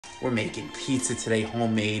We're making pizza today,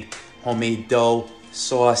 homemade dough,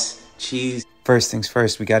 sauce, cheese. First things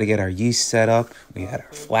first, we got to get our yeast set up. We got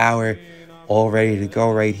our flour all ready to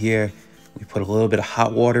go right here. We put a little bit of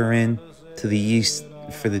hot water in to the yeast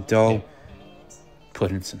for the dough.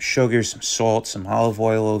 Put in some sugar, some salt, some olive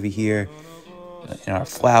oil over here, and our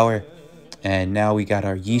flour. And now we got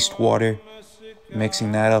our yeast water,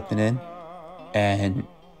 mixing that up and in. And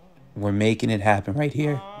we're making it happen right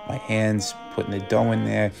here. My hands putting the dough in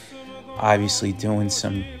there, obviously doing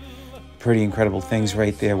some pretty incredible things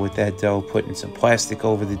right there with that dough, putting some plastic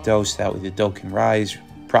over the dough so that way the dough can rise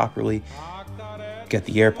properly. Get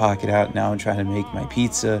the air pocket out. Now I'm trying to make my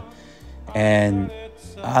pizza, and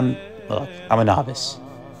I'm a novice.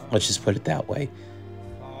 Let's just put it that way.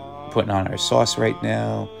 Putting on our sauce right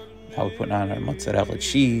now. Now we're putting on our mozzarella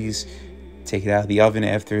cheese. Take it out of the oven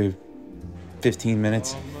after 15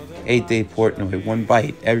 minutes. 8-day Portnoy, one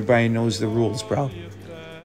bite. Everybody knows the rules, bro.